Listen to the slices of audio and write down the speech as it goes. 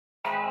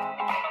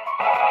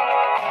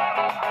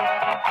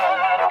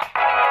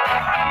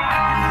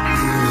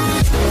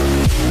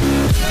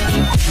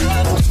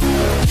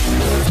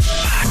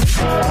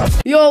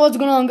Yo, what's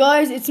going on,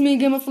 guys? It's me,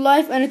 Game of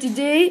Life, and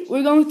today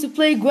we're going to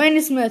play Granny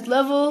Smith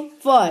level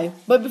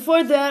 5. But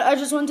before that, I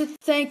just wanted to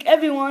thank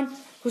everyone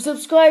who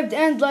subscribed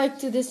and liked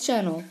to this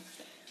channel.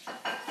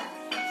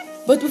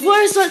 But before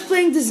I start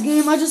playing this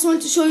game, I just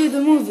want to show you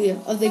the movie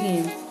of the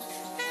game.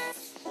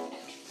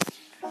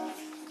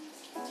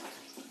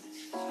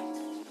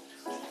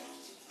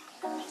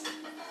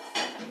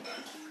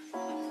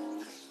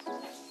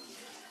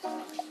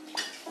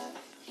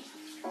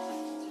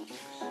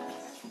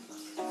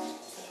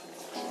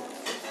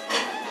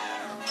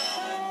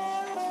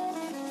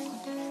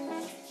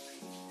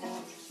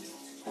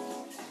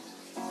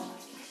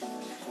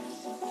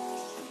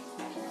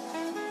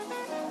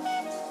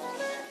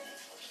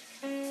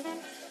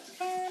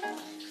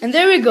 And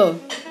there we go.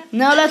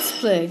 Now let's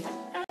play.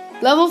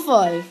 Level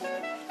 5.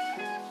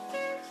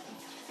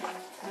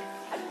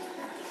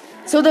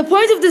 So the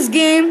point of this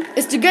game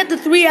is to get the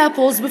 3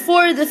 apples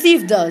before the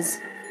thief does.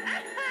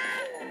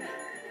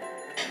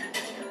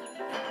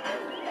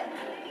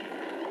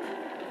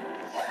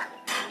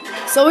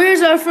 So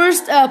here's our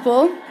first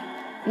apple.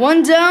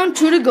 1 down,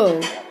 2 to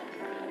go.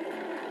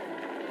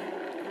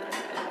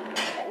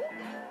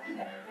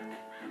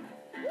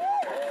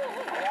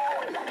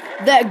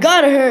 That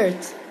gotta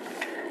hurt.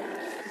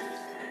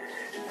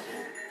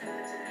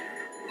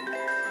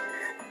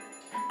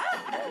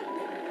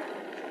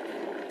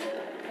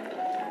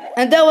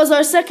 And that was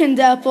our second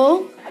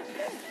apple.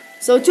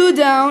 So 2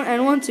 down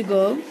and 1 to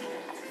go.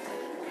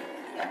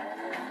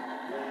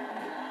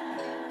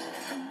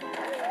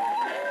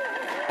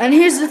 And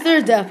here's the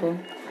third apple.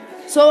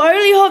 So I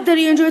really hope that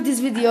you enjoyed this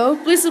video.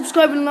 Please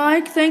subscribe and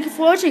like. Thank you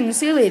for watching and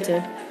see you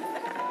later.